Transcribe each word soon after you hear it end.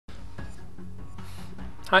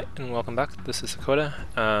Hi and welcome back. This is Sakota.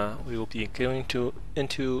 We will be going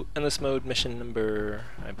into endless mode mission number,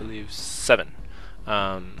 I believe, 7.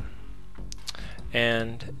 Um,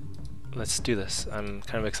 and let's do this. I'm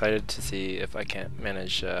kind of excited to see if I can't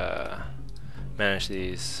manage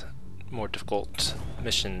these more difficult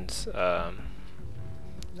missions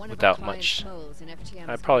without much.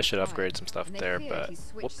 I probably should upgrade some stuff there, but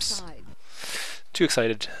whoops. Too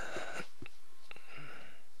excited.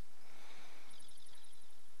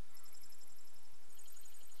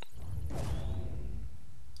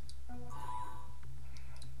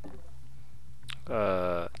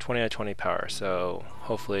 Uh, 20 out of 20 power, so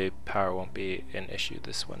hopefully power won't be an issue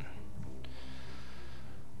this one.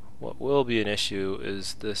 What will be an issue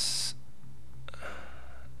is this,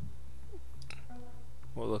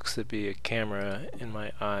 what looks to be a camera in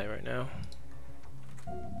my eye right now.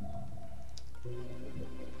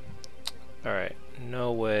 Alright,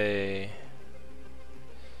 no way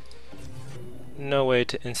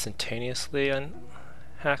to instantaneously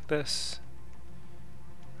hack this,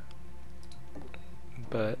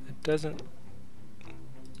 but it doesn't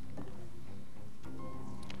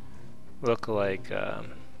look like it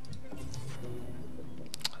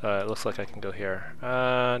looks like I can go here.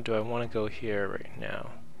 Do I want to go here right now?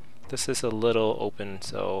 This is a little open,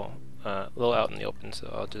 so a little out in the open,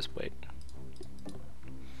 so I'll just wait.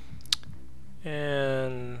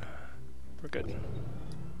 And we're good.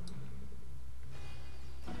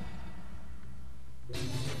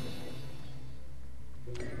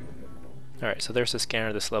 Alright, so there's a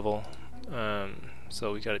scanner this level,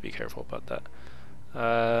 so we gotta be careful about that.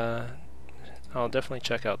 I'll definitely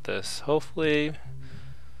check out this. Hopefully,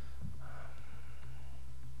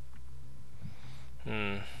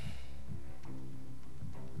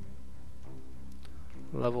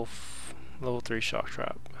 level 3 shock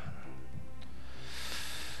trap.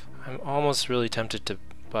 I'm almost really tempted to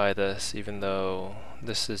buy this, even though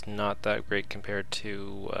this is not that great compared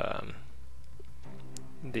to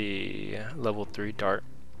the level 3 dart.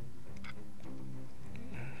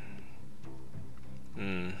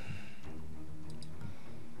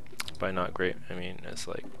 By not great, I mean it's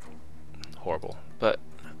like horrible. But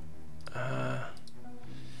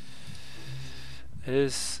it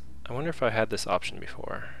is. I wonder if I had this option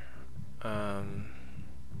before. I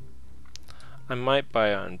might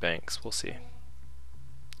buy on banks. We'll see.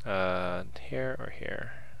 Here or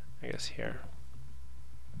here? I guess here.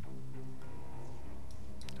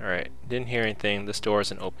 Alright, didn't hear anything. This door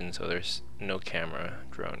isn't open, so there's no camera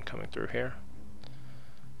drone coming through here.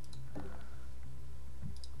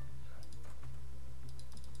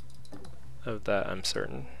 Of that I'm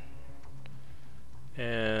certain.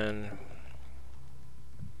 And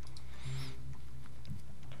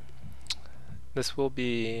this will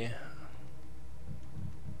be...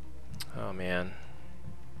 Oh man.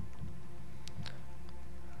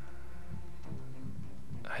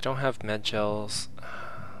 I don't have med gels.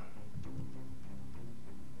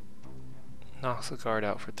 Knocks the guard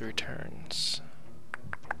out for 3 turns.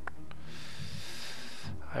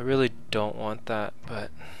 I really don't want that,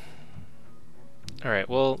 but... Alright,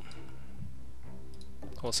 well...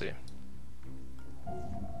 We'll see.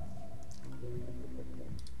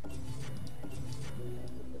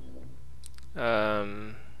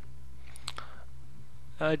 I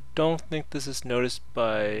don't think this is noticed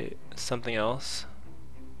by something else.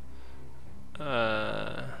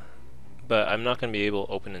 But I'm not going to be able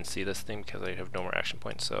to open and see this thing because I have no more action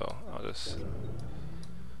points, so I'll just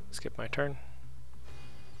skip my turn.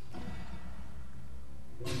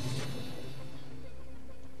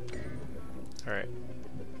 Alright.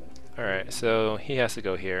 Alright, so he has to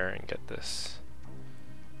go here and get this.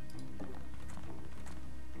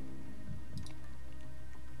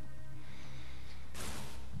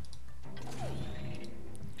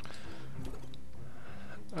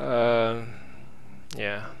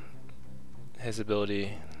 Yeah. His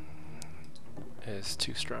ability is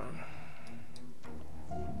too strong.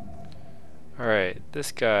 Alright,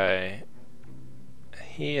 this guy,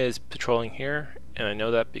 he is patrolling here, and I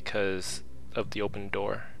know that because of the open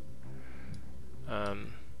door.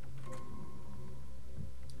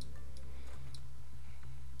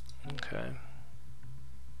 Okay.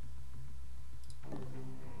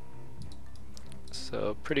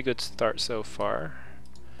 So, pretty good start so far.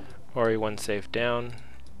 Already one safe down.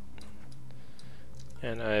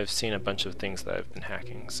 And I've seen a bunch of things that I've been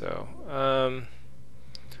hacking, so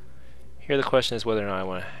here the question is whether or not I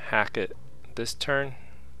want to hack it this turn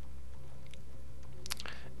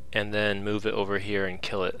and then move it over here and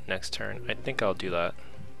kill it next turn. I think I'll do that.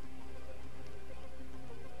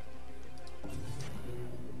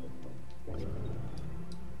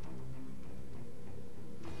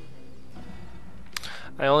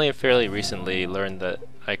 I only fairly recently learned that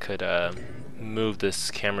I could move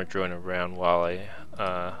this camera drone around while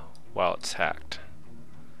it's hacked.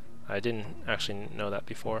 I didn't actually know that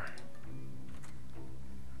before.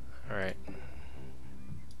 All right.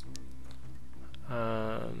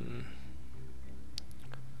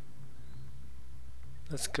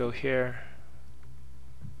 Let's go here.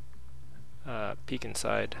 Peek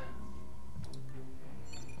inside.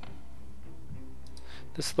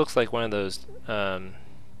 This looks like one of those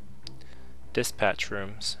dispatch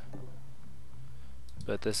rooms,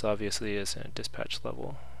 but this obviously isn't a dispatch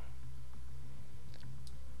level.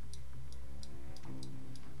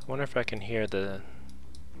 I wonder if I can hear the...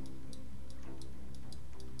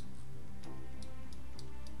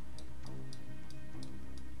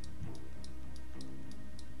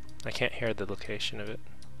 I can't hear the location of it.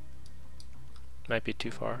 Might be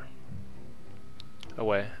too far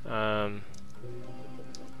away.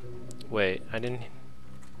 Wait, I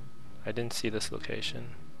didn't see this location.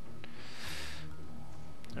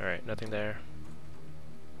 Alright, nothing there.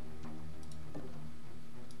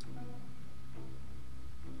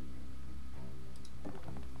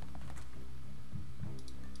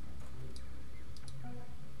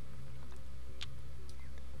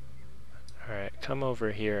 Alright, come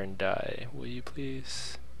over here and die, will you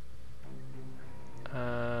please?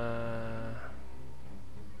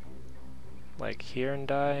 Like here and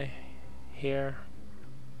die? Here?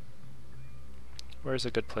 Where's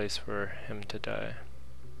a good place for him to die?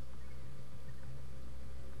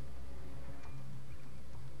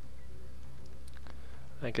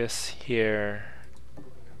 I guess here.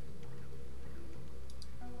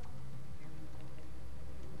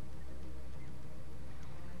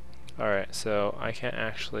 Alright, so I can't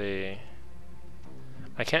actually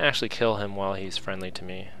kill him while he's friendly to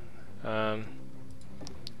me.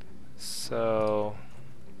 So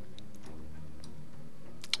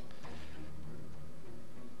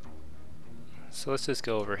let's just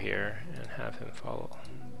go over here and have him follow.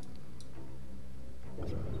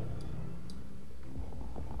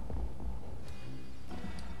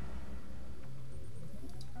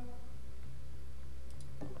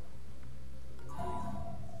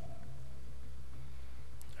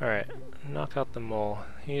 Alright, knock out the mole.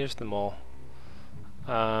 Here's the mole.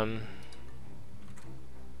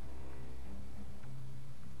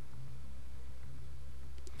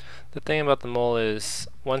 The thing about the mole is,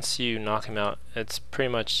 once you knock him out, it's pretty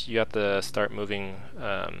much you have to start moving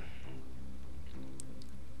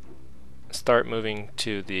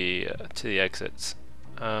to the exits.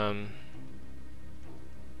 The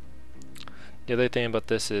other thing about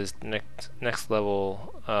this is next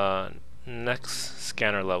level, next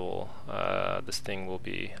scanner level, this thing will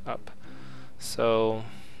be up. So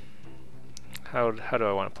how do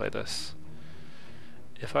I want to play this?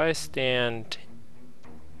 If I stand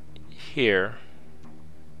here,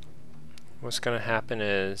 what's going to happen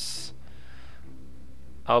is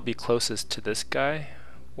I'll be closest to this guy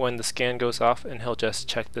when the scan goes off, and he'll just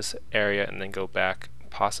check this area and then go back,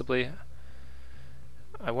 possibly.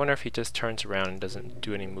 I wonder if he just turns around and doesn't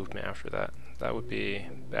do any movement after that. That would be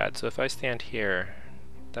bad. So if I stand here,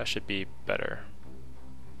 that should be better.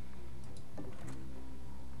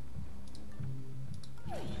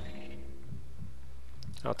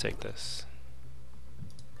 I'll take this.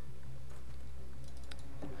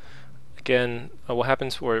 Again, what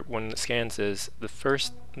happens when it scans is the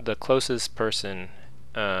closest person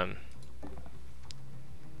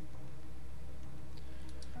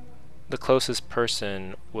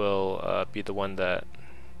will be the one that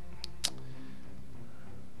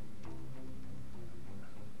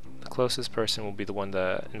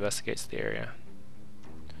investigates the area.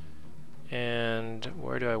 And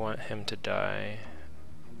where do I want him to die?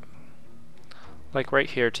 Like right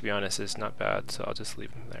here, to be honest, is not bad, so I'll just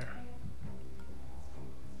leave him there.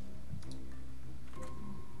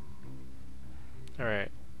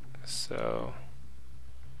 Alright, so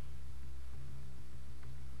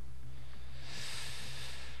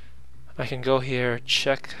I can go here,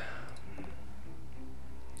 check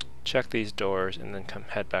these doors, and then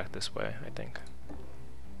head back this way, I think.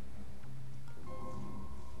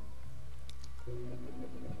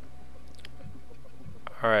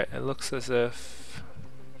 Alright, it looks as if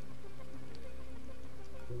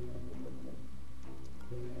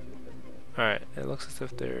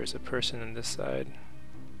there's a person on this side.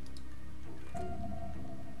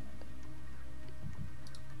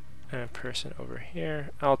 And a person over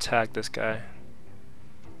here. I'll tag this guy.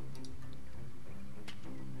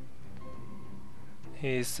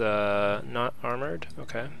 He's not armored.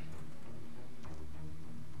 Okay.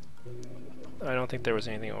 I don't think there was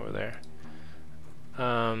anything over there.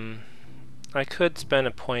 I could spend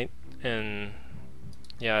a point in...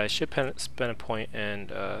 Yeah, I should spend a point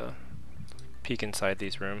and peek inside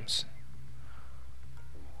these rooms.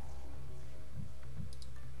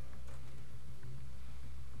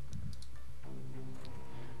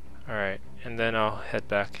 Alright, and then I'll head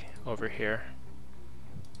back over here.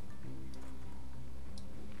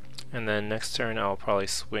 And then next turn I'll probably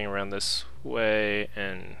swing around this way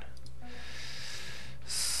and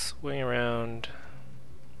swing around.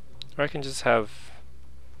 Or I can just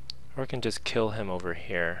kill him over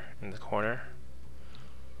here in the corner.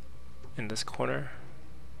 In this corner.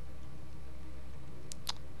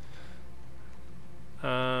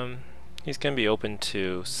 He's gonna be open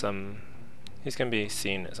to some... He's gonna be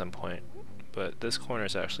seen at some point, but this corner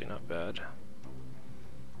is actually not bad.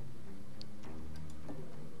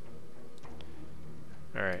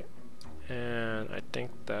 Alright, and I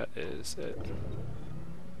think that is it.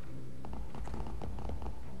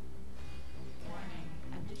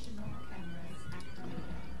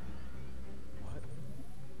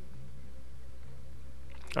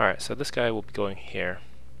 Alright, so this guy will be going here.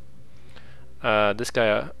 This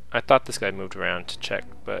guy, I thought this guy moved around to check,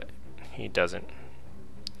 but he doesn't.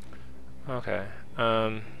 Okay.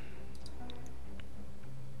 In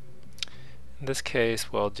this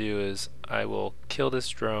case, what I'll do is I will kill this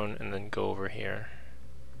drone and then go over here.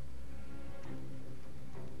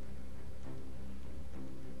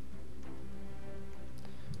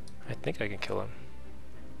 I think I can kill him.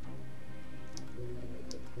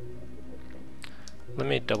 Let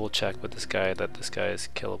me double check with this guy that this guy is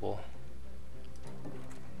killable.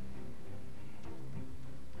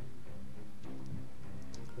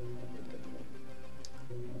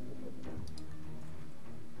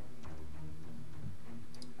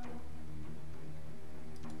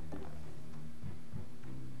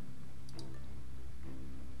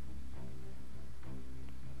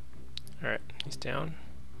 Alright, he's down.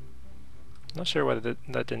 Not sure why that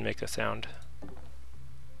didn't make a sound.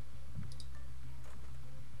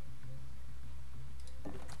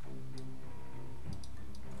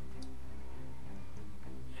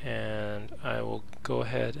 And I will go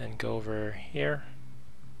ahead and go over here.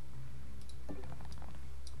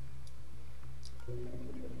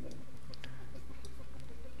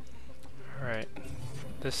 Alright,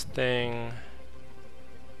 this thing...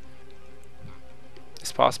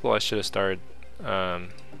 It's possible I should have started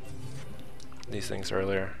these things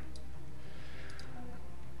earlier.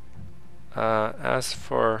 As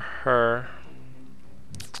for her,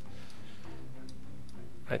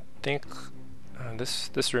 I think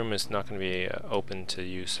this room is not going to be open to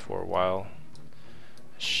use for a while.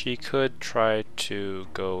 She could try to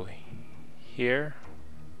go here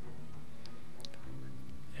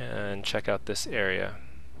and check out this area,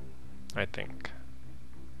 I think.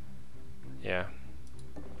 Yeah.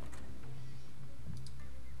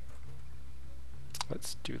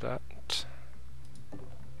 Let's do that.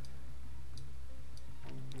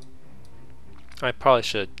 I probably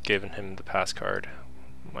should have given him the pass card.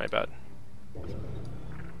 My bad.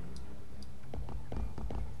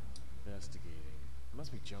 Investigating. It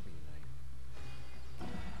must be jumping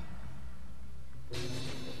night.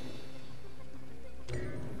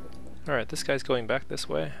 Alright, this guy's going back this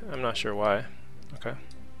way. I'm not sure why. Okay.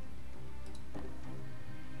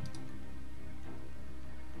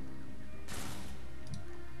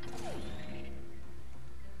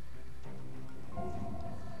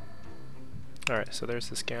 Alright, so there's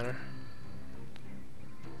the scanner.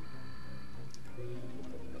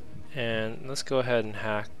 And let's go ahead and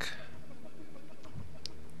hack.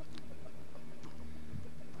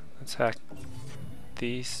 Let's hack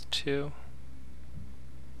these two.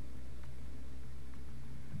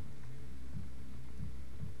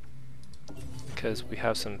 Because we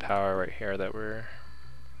have some power right here that we're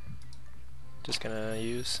just gonna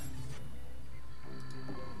use.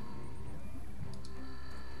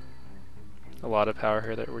 A lot of power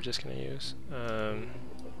here that we're just gonna use.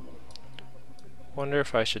 Wonder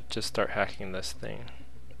if I should just start hacking this thing.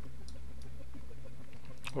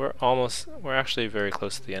 We're actually very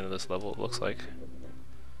close to the end of this level, it looks like.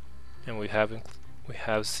 And we have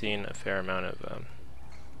seen a fair amount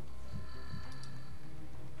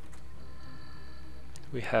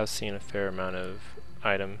of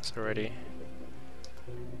items already.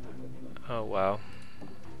 Oh wow.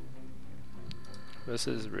 This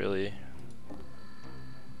is really...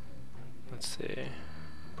 Let's see.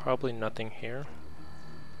 Probably nothing here.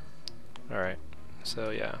 Alright, so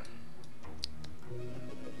yeah.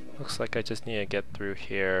 Looks like I just need to get through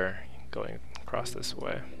here, going across this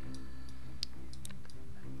way.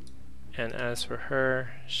 And as for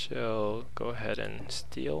her, she'll go ahead and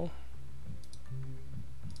steal.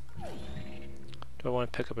 Do I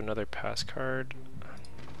want to pick up another pass card?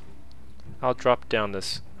 I'll drop down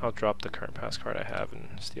this. I'll drop the current pass card I have and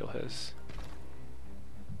steal his.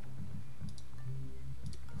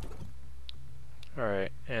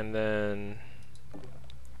 Alright, and then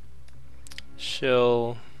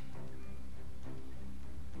she'll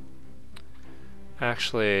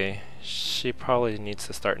actually, she probably needs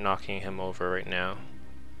to start knocking him over right now,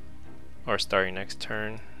 or starting next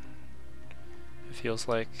turn. It feels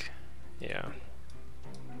like, yeah,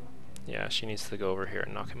 she needs to go over here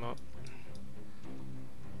and knock him out.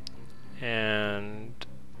 And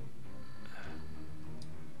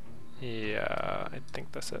yeah, I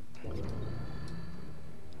think that's it.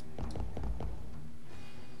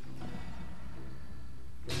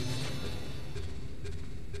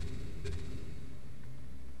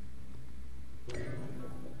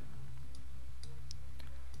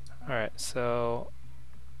 Alright, so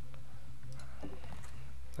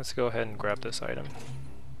let's go ahead and grab this item.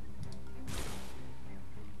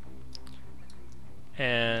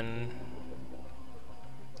 And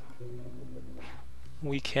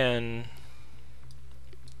we can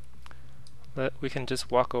just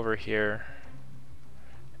walk over here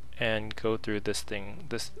and go through this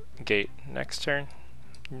gate next turn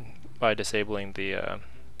by disabling the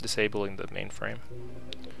mainframe.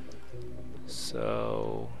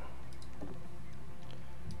 So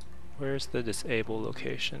where's the disable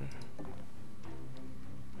location?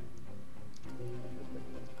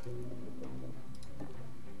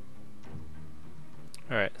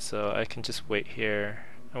 Alright, so I can just wait here.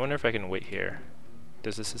 I wonder if I can wait here.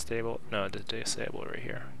 Does this disable? No, it does disable right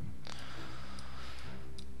here.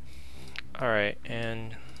 Alright,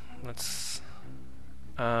 and let's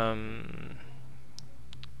I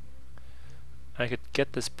could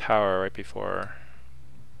get this power right before.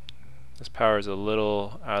 This power is a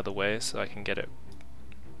little out of the way, so I can get it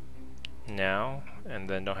now and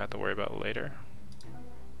then don't have to worry about it later.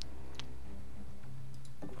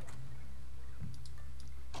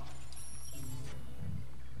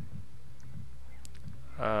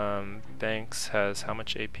 Banks has how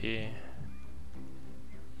much AP?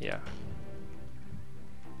 Yeah.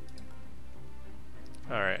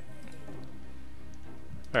 Alright.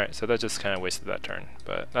 Alright, so that just kind of wasted that turn,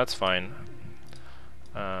 but that's fine.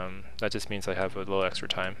 That just means I have a little extra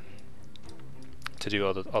time to do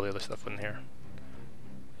all the other stuff in here.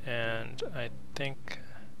 And I think,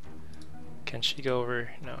 can she go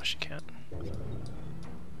over? No, she can't.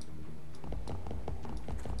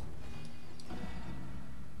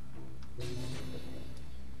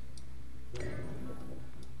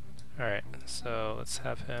 Alright, so let's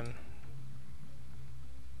have him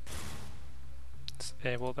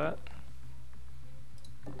disable that.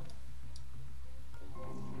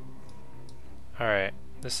 Alright,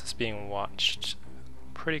 this is being watched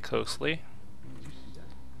pretty closely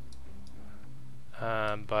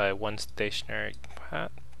by one stationary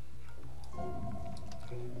cat.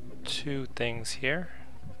 Two things here.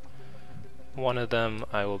 One of them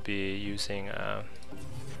I will be using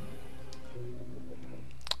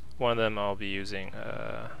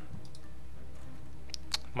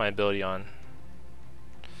my ability on.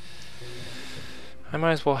 I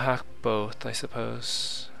might as well hack both, I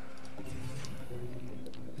suppose.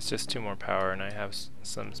 It's just 2 more power and I have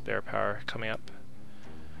some spare power coming up.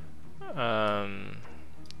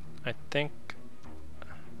 I think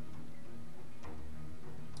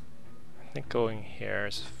going here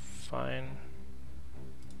is fine.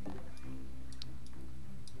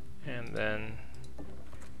 And then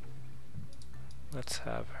let's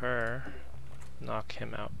have her knock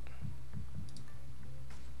him out.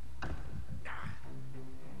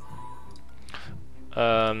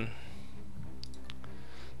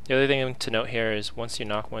 The other thing to note here is once you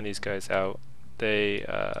knock one of these guys out, they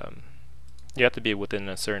you have to be within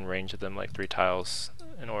a certain range of them, like 3 tiles,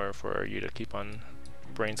 in order for you to keep on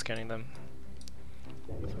brain scanning them.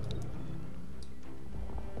 Looking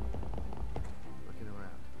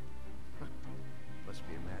around. Must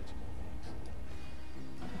be imagining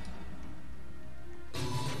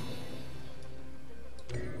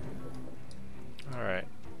things. Alright,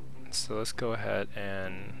 so let's go ahead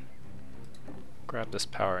and grab this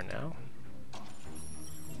power now.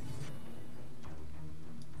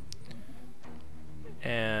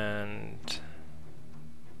 And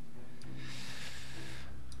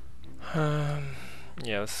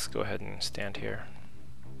yeah, let's go ahead and stand here.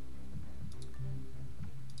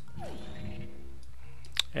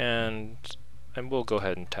 And we'll go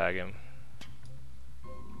ahead and tag him.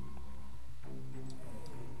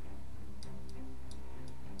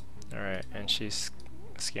 Alright, and she's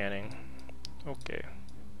scanning. Okay.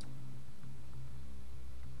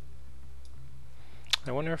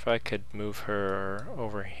 wonder if I could move her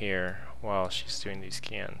over here while she's doing these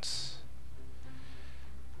scans.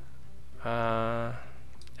 And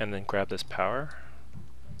then grab this power.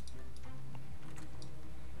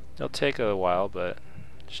 It'll take a while, but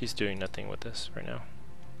she's doing nothing with this right now.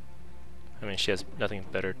 I mean, she has nothing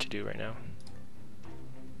better to do right now.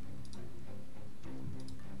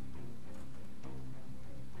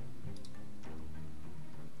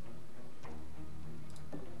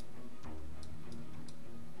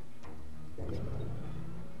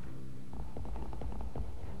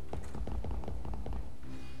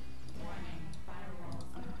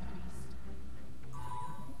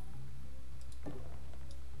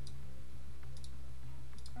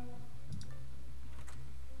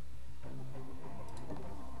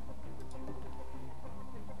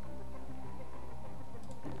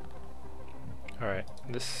 Alright,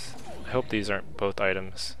 I hope these aren't both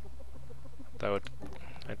items. I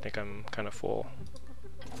think I'm kind of full.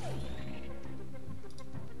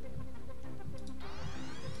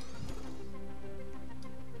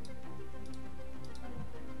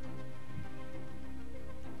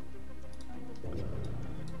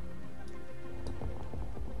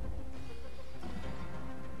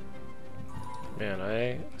 Man,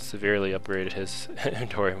 I severely upgraded his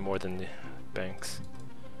inventory more than the banks.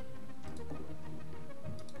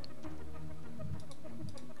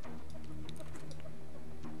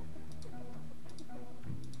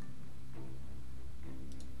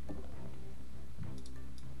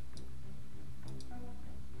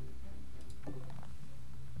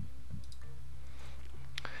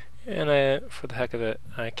 And for the heck of it,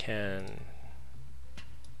 I can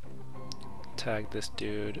tag this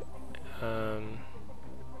dude.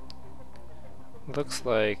 Looks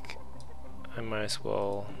like I might as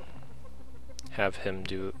well have him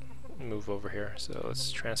move over here. So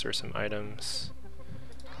let's transfer some items.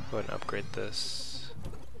 Go ahead and upgrade this.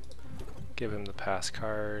 Give him the pass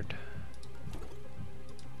card.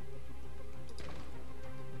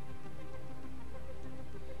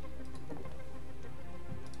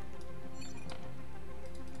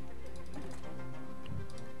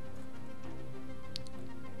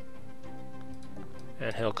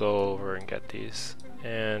 And he'll go over and get these.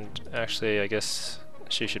 And actually, I guess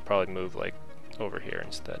she should probably move like over here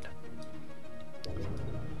instead.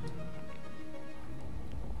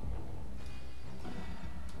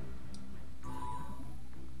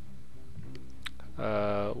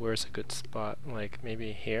 Where's a good spot? Like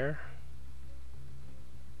maybe here?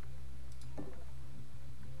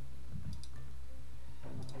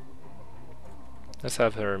 Let's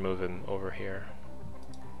have her move him over here.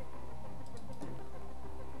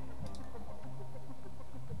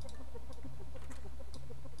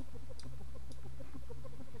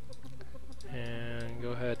 And go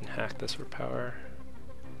ahead and hack this for power.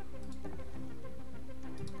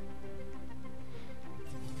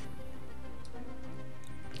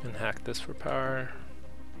 And hack this for power.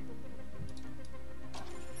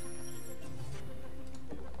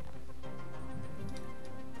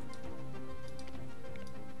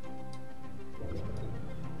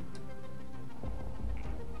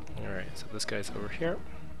 Alright, so this guy's over here.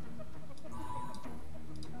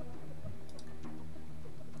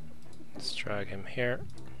 Let's drag him here.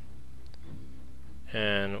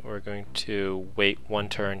 And we're going to wait one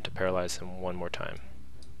turn to paralyze him one more time.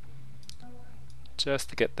 Just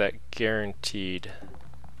to get that guaranteed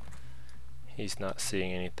he's not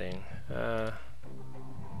seeing anything. Yeah,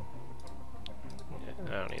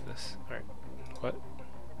 I don't need this. Alright, what?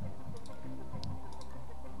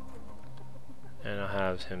 And I'll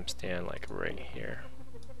have him stand like right here.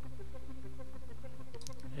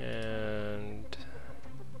 And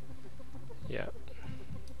yeah.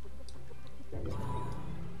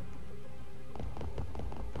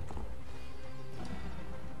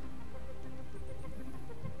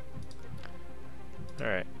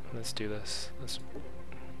 Alright, let's do this.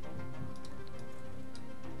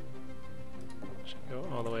 Should go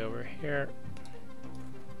all the way over here.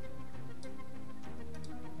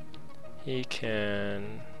 He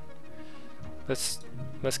can... Let's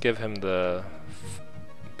give him the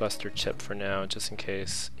Buster chip for now, just in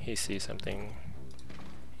case he sees something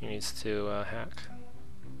he needs to hack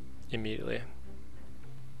immediately.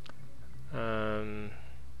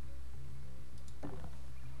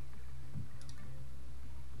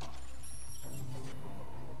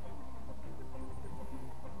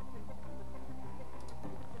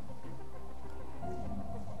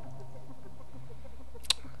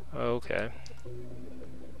 Okay.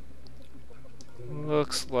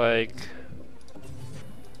 Looks like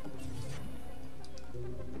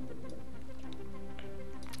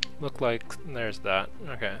there's that.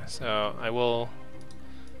 Okay, so I will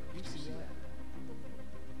You see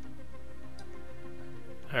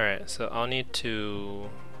that? Alright, so I'll need to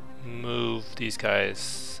move these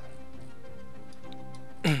guys.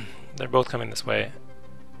 They're both coming this way.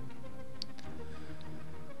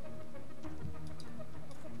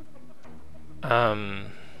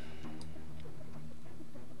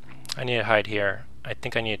 I need to hide here. I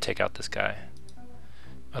think I need to take out this guy.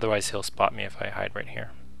 Otherwise he'll spot me if I hide right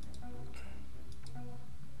here.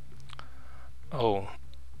 Oh,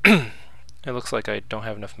 it looks like I don't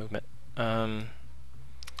have enough movement. In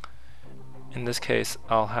this case,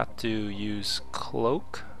 I'll have to use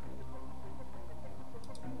cloak.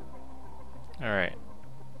 Alright.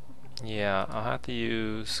 Yeah, I'll have to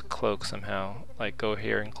use cloak somehow. Like go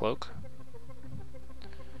here and cloak.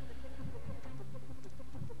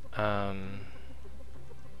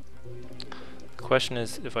 The question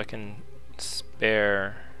is if I can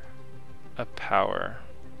spare a power.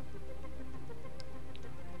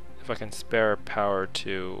 If I can spare power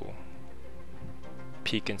to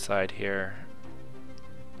peek inside here.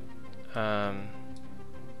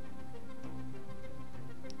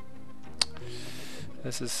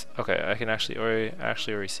 This is okay. I can actually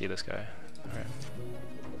already see this guy. All right.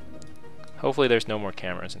 Hopefully, there's no more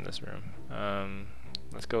cameras in this room.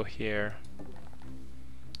 Let's go here.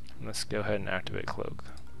 Let's go ahead and activate cloak.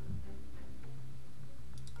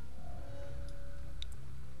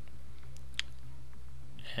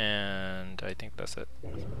 And I think that's it.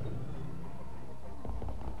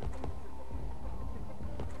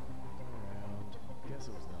 Guess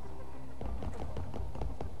it was nothing.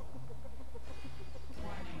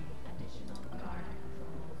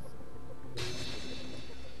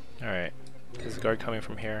 Alright. Is the guard coming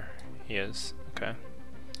from here? He is. Okay.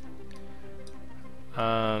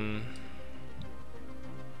 I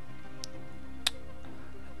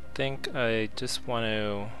think I just want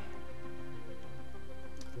to...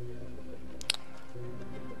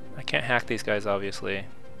 I can't hack these guys, obviously.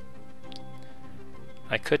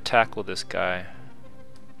 I could tackle this guy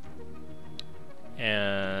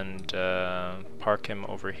and park him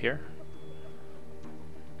over here.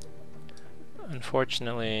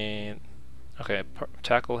 Unfortunately, okay,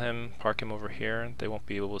 tackle him, park him over here. They won't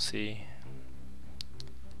be able to see,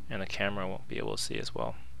 and the camera won't be able to see as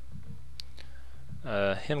well.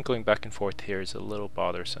 Him going back and forth here is a little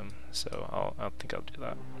bothersome, so I think I'll do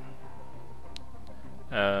that.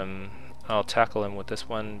 I'll tackle him with this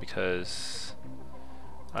one because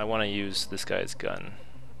I want to use this guy's gun.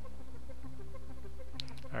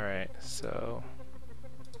 Alright, so...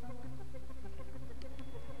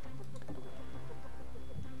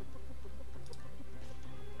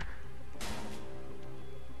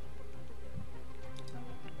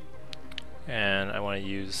 and I want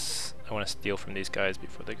to steal from these guys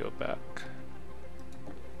before they go back.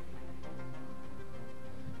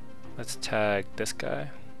 Let's tag this guy.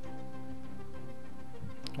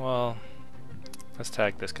 Well, let's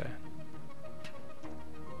tag this guy.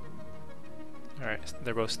 Alright,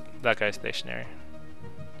 they're both, that guy's stationary.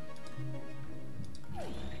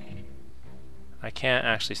 I can't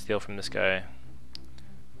actually steal from this guy.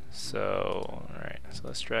 So, alright, so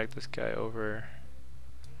let's drag this guy over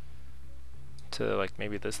to like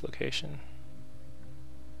maybe this location.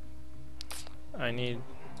 I need,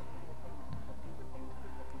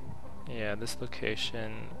 yeah, this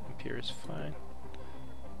location appears fine.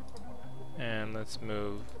 And let's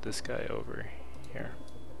move this guy over here.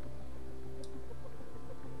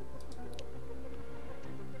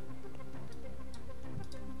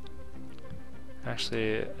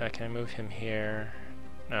 Actually, I can move him here.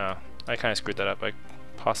 No, I kind of screwed that up. I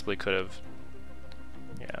possibly could have.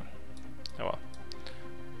 Yeah. Oh well.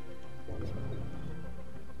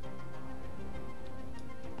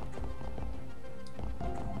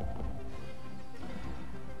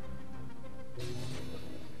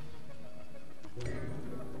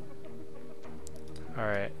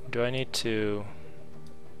 Alright, do I need to...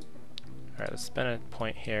 Alright, let's spend a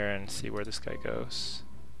point here and see where this guy goes.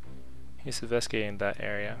 He's investigating that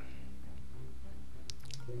area.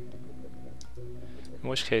 In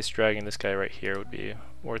which case, dragging this guy right here would be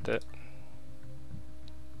worth it.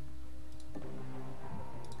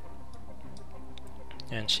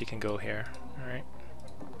 And she can go here, alright.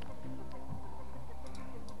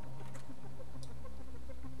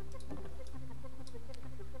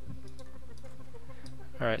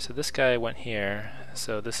 Alright, so this guy went here,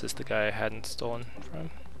 so this is the guy I hadn't stolen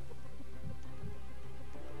from.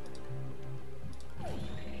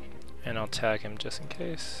 And I'll tag him just in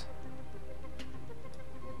case.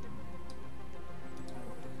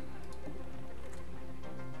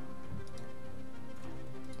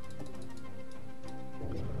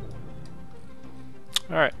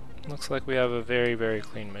 Alright, Looks like we have a very, very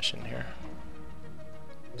clean mission here.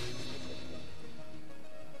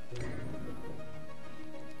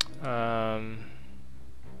 I'll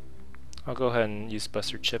go ahead and use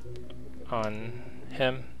Buster Chip on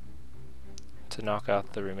him to knock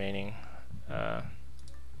out the remaining armor.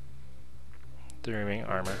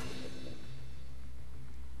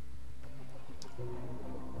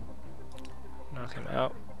 Knock him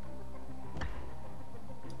out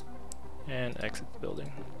and exit the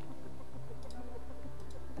building.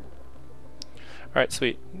 Alright,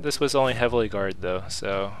 sweet. This was only heavily guarded though,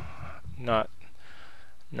 so not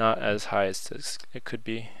as high as it could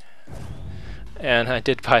be. And I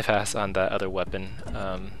did bypass on that other weapon,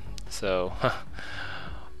 so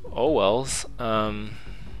oh wells.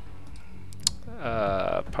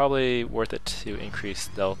 Probably worth it to increase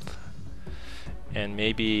stealth and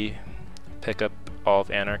maybe pick up all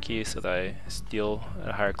of Anarchy so that I steal at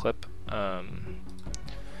a higher clip.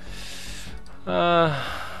 Yeah.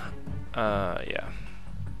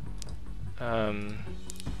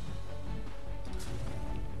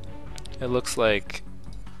 It looks like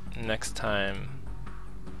next time.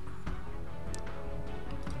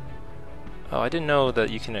 Oh, I didn't know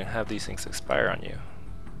that you can have these things expire on you.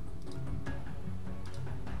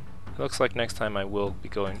 It looks like next time I will be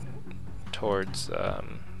going towards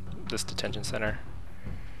this detention center.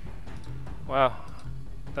 Wow,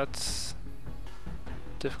 that's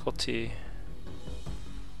difficulty.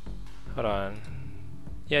 Hold on.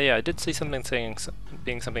 Yeah, I did see something saying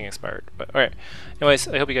being something expired. But alright. Anyways,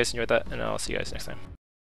 I hope you guys enjoyed that, and I'll see you guys next time.